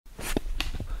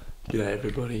G'day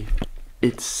everybody,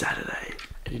 it's Saturday,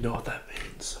 and you know what that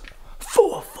means.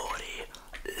 4:40,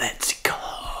 let's go!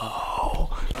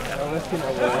 Oh,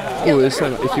 there's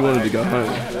so much, if you wanted to go home.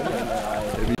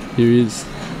 Here is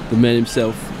the man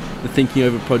himself, the Thinking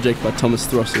Over project by Thomas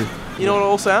Throssell. You know what I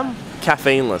also am?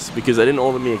 Caffeineless, because they didn't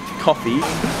order me a coffee.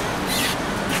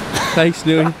 Thanks,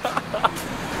 Nui.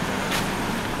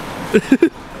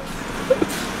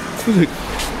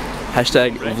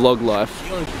 Hashtag vlog life.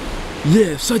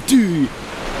 Yes, I do!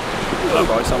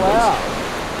 Wow.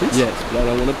 Yes, but I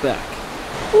don't want it back.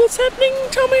 What's happening,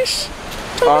 Thomas?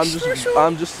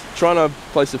 I'm just trying to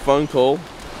place a phone call.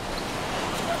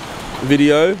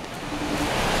 Video.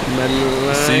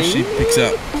 See if she picks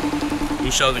up.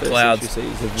 We'll show the clouds.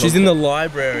 She's in the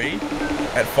library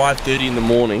at 5:30 in the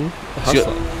morning.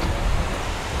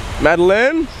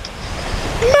 Madeleine?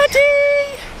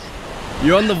 Matty!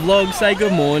 You're on the vlog, say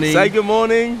good morning. Say good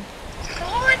morning.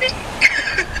 Morning.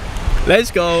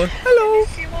 Let's go. Hello.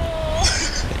 Miss you all.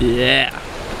 Yeah.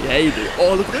 Yeah, you do.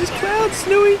 Oh, look at those clouds,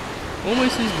 Snowy.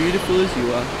 Almost as beautiful as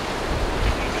you are.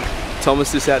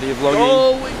 Thomas is out here vlogging.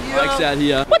 Oh, yeah. Mike's out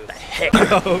here. What the heck?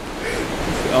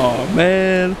 Oh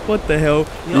man, what the hell?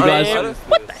 You guys,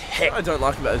 What the heck? what I don't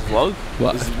like about this vlog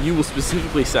What? is you will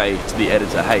specifically say to the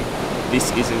editor, hey, this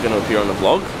isn't going to appear on the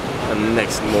vlog, and the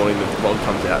next morning the vlog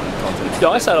comes out and content. Yeah,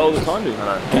 I say it all the time, dude. I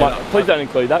know. I'm like, please don't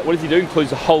include that. What does he do? Includes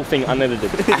the whole thing unedited.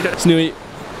 Snowy,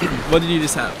 what did you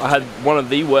just have? I had one of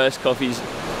the worst coffees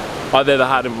I've ever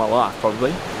had in my life,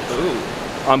 probably. Ooh.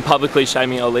 I'm publicly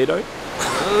shaming Alito.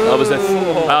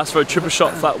 I asked for a triple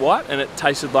shot flat white, and it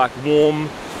tasted like warm,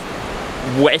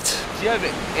 wet. Do you have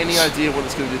any idea what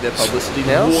it's going to do to their publicity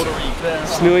now?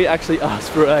 Snowy actually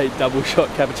asked for a double shot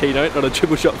cappuccino, not a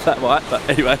triple shot flat white, but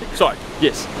anyway, sorry,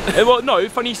 yes. Well, no,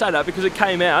 funny you say that because it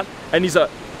came out and he's like,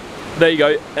 there you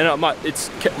go, and I'm like,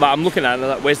 I'm looking at it and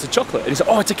I'm like, where's the chocolate? And he's like,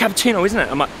 oh, it's a cappuccino, isn't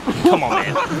it? I'm like, come on,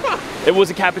 man. It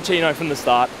was a cappuccino from the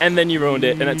start, and then you ruined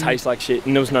it, and it tastes like shit,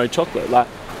 and there was no chocolate. Like,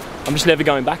 I'm just never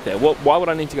going back there. Why would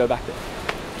I need to go back there?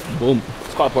 Boom.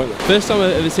 It's quite pointless. First time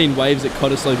I've ever seen waves at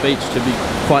Cottesloe Beach, to be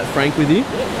quite frank with you.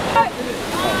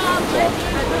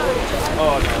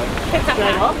 Oh no.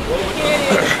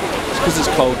 It's because it's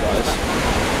cold, guys.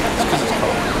 It's because it's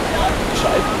cold.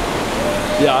 Shave?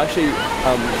 Yeah, I actually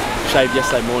shaved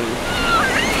yesterday morning.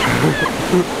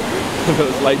 I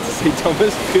was late to see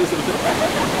Thomas because of it.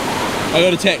 I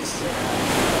got a text.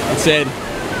 It said,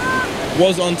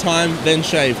 was on time, then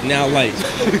shaved, now late.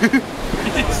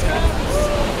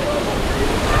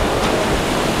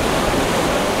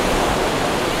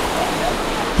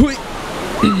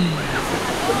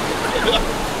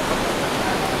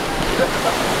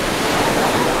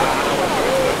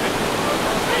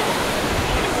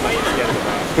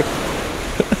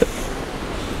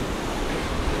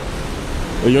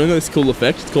 Well, you know this cool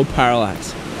effect? It's called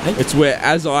parallax. Hey? It's where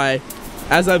as I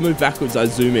move backwards, I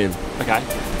zoom in. Okay.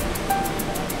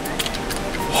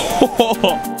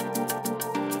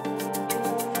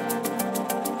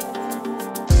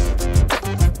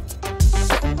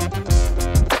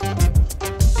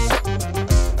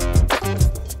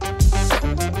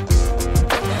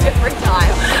 Every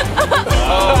time.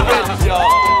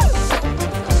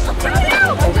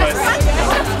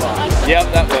 Yep,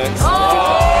 that works.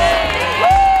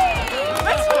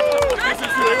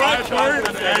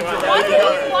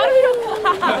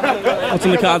 What's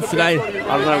on the cards today?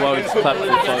 I don't know why we just clapped for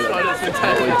the photo.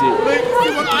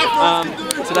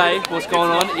 Today, what's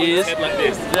going on is,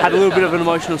 had a little bit of an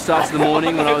emotional start to the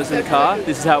morning when I was in the car.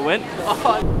 This is how it went.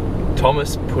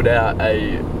 Thomas put out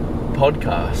a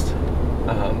podcast,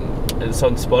 and it's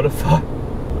on Spotify,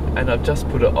 and I've just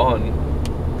put it on,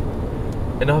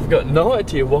 and I've got no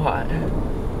idea why.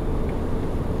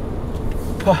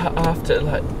 But after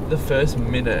like the first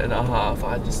minute and a half,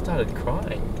 I just started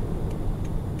crying.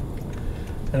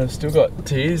 And I've still got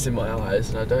tears in my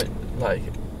eyes, and I don't, like,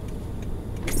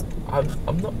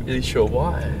 I'm not really sure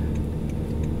why.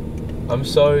 I'm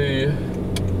so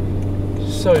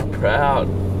proud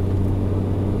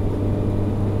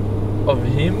of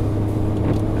him,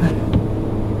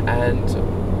 and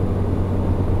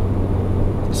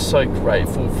so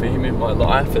grateful for him in my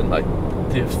life, and like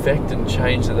the effect and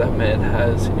change that that man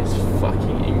has is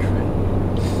fucking incredible.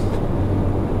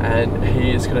 And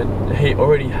he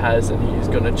already has, and he is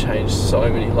gonna change so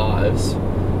many lives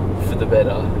for the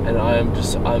better. And I'm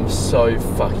so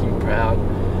fucking proud.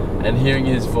 And hearing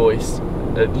his voice,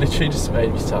 it literally just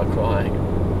made me start crying.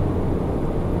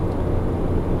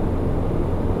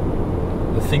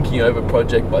 The Thinking Over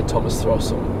project by Thomas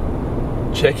Throssell.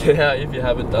 Check it out if you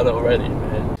haven't done it already,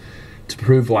 man. To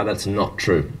prove why that's not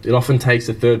true, it often takes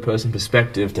a third person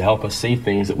perspective to help us see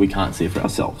things that we can't see for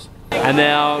ourselves. And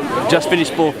now just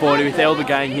finished 440 with all the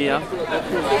gang here.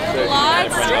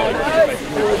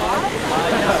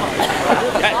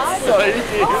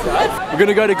 We're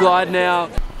gonna go to Glide now.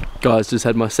 Guys, just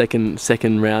had my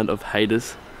second round of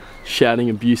haters shouting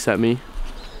abuse at me.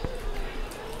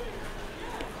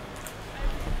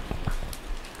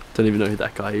 Don't even know who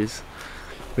that guy is.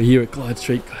 We're here at Glide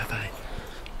Street Cafe.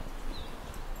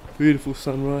 Beautiful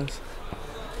sunrise.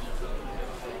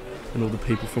 And all the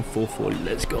people from 440,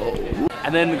 let's go.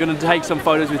 And then we're gonna take some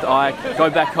photos with Ike, go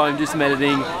back home, do some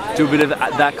editing, do a bit of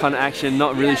that kind of action.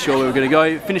 Not really sure where we're gonna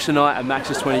go. Finish the night at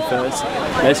Max's 21st.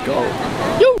 Let's go.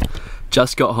 Yo!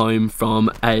 Just got home from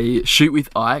a shoot with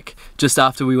Ike, just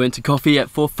after we went to coffee at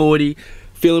 440.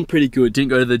 Feeling pretty good, didn't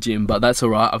go to the gym, but that's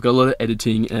alright. I've got a lot of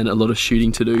editing and a lot of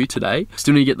shooting to do today.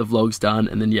 Still need to get the vlogs done,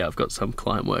 and then yeah, I've got some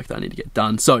client work that I need to get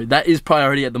done. So that is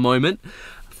priority at the moment.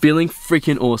 Feeling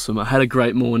freaking awesome. I had a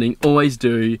great morning, always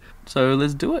do. So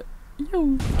let's do it.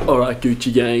 Yo. Alright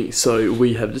Gucci gang, so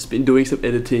we have just been doing some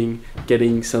editing,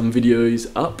 getting some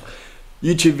videos up.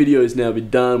 YouTube video has now been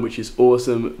done, which is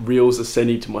awesome. Reels are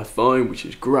sending to my phone, which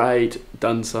is great.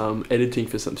 Done some editing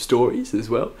for some stories as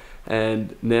well.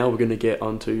 And now we're gonna get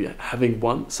onto having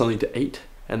one, something to eat,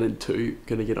 and then two,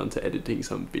 gonna get onto editing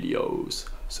some videos.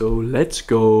 So let's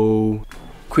go.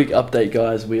 Quick update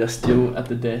guys, we are still at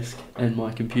the desk and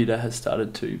my computer has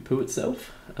started to poo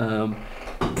itself.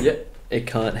 Yep, it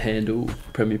can't handle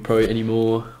Premiere Pro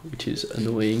anymore, which is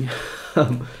annoying.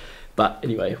 But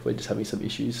anyway, we're just having some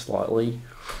issues slightly.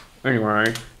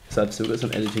 Anyway, so I've still got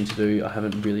some editing to do. I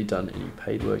haven't really done any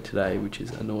paid work today, which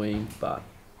is annoying, but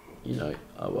you know,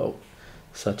 oh well,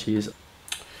 such is.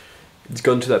 It's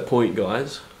gone to that point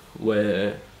guys,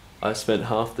 where I spent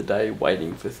half the day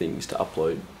waiting for things to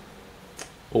upload,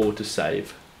 or to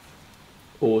save,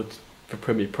 or for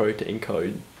Premiere Pro to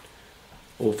encode,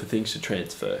 or for things to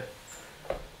transfer.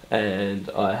 And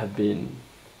I have been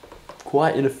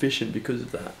quite inefficient because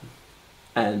of that.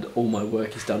 And all my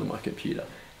work is done on my computer,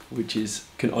 which is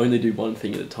can only do one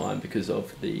thing at a time because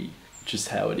of just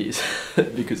how it is,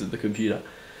 because of the computer.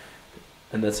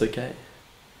 And that's okay.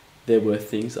 There were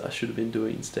things that I should have been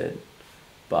doing instead.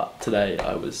 But today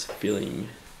I was feeling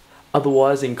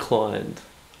otherwise inclined,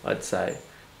 I'd say.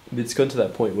 It's gone to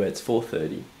that point where it's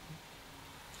 4:30.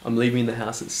 I'm leaving the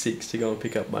house at 6 to go and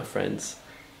pick up my friends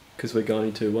because we're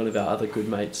going to one of our other good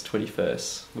mates'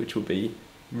 21st, which will be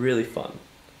really fun.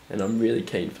 And I'm really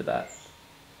keen for that.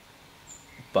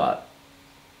 But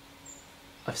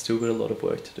I've still got a lot of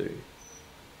work to do.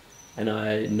 And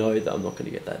I know that I'm not going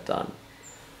to get that done.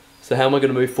 So how am I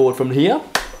going to move forward from here?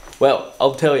 Well,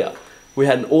 I'll tell you. We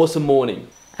had an awesome morning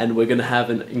and we're going to have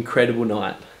an incredible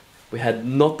night. We had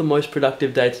not the most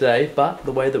productive day today, but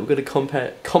the way that we're going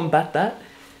to combat that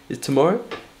is tomorrow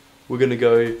we're going to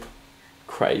go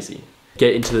crazy.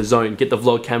 Get into the zone, get the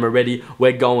vlog camera ready,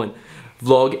 we're going.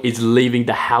 Vlog is leaving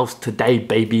the house today,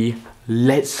 baby.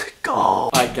 Let's go.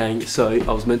 Alright gang, so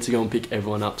I was meant to go and pick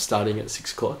everyone up starting at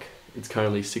 6 o'clock. It's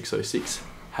currently 6:06,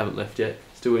 haven't left yet.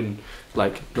 Still in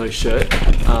like no shirt.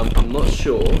 I'm not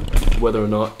sure whether or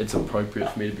not it's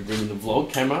appropriate for me to be bringing the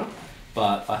vlog camera,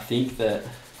 but I think that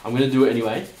I'm gonna do it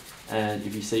anyway. And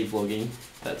if you see vlogging,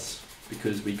 that's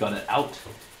because we got it out.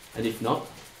 And if not,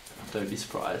 don't be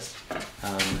surprised.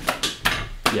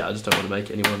 Yeah, I just don't want to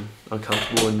make anyone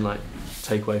uncomfortable and like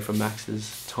take away from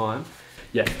Max's time.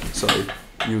 Yeah, so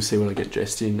you'll see when I get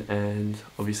dressed in, and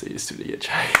obviously it's still to get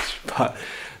changed, but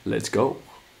let's go.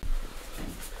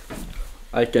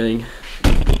 Alright gang.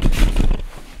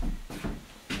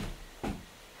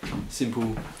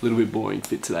 Simple, little bit boring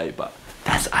fit today, but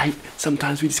that's eight.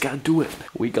 Sometimes we just gotta do it.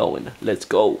 We going, let's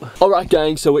go. Alright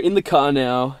gang, so we're in the car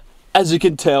now. As you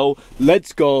can tell,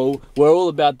 let's go. We're all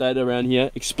about that around here,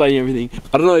 explaining everything.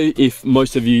 I don't know if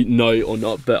most of you know or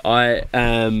not, but I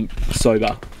am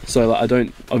sober. So like, I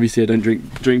don't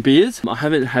drink beers. I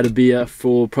haven't had a beer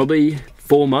for probably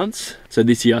 4 months. So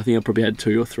this year I think I probably had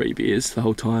 2 or 3 beers the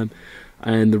whole time.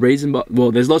 And the reason,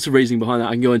 well, there's lots of reasoning behind that.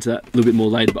 I can go into that a little bit more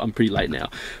later, but I'm pretty late now.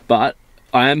 But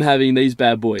I am having these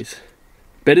bad boys.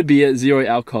 Better beer, 0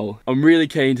 alcohol. I'm really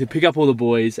keen to pick up all the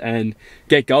boys and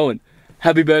get going.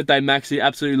 Happy birthday, Maxie.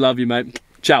 Absolutely love you, mate.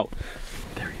 Ciao.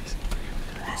 There he is.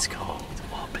 Let's go.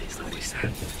 Oh, please, look what he's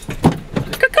saying.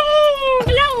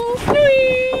 Hello.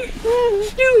 Louie.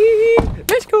 Louie.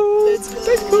 Let's go. Let's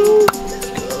go.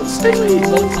 Stay.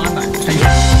 Long time, mate.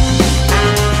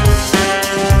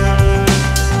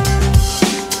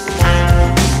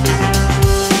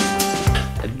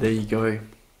 And there you go.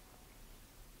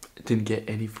 Didn't get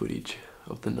any footage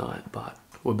of the night, but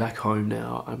we're back home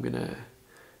now. I'm gonna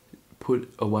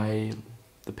put away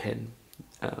the pen.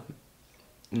 I'm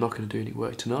not going to do any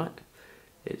work tonight.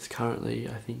 It's currently,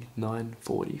 I think,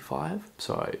 9:45,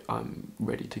 so I'm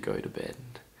ready to go to bed,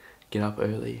 get up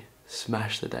early,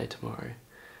 smash the day tomorrow.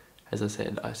 As I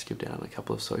said, I skipped out on a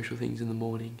couple of social things in the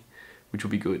morning, which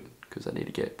will be good because I need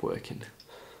to get working.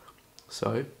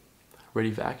 So,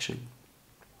 ready for action.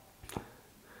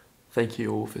 Thank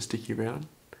you all for sticking around.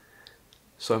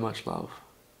 So much love.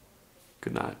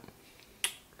 Good night.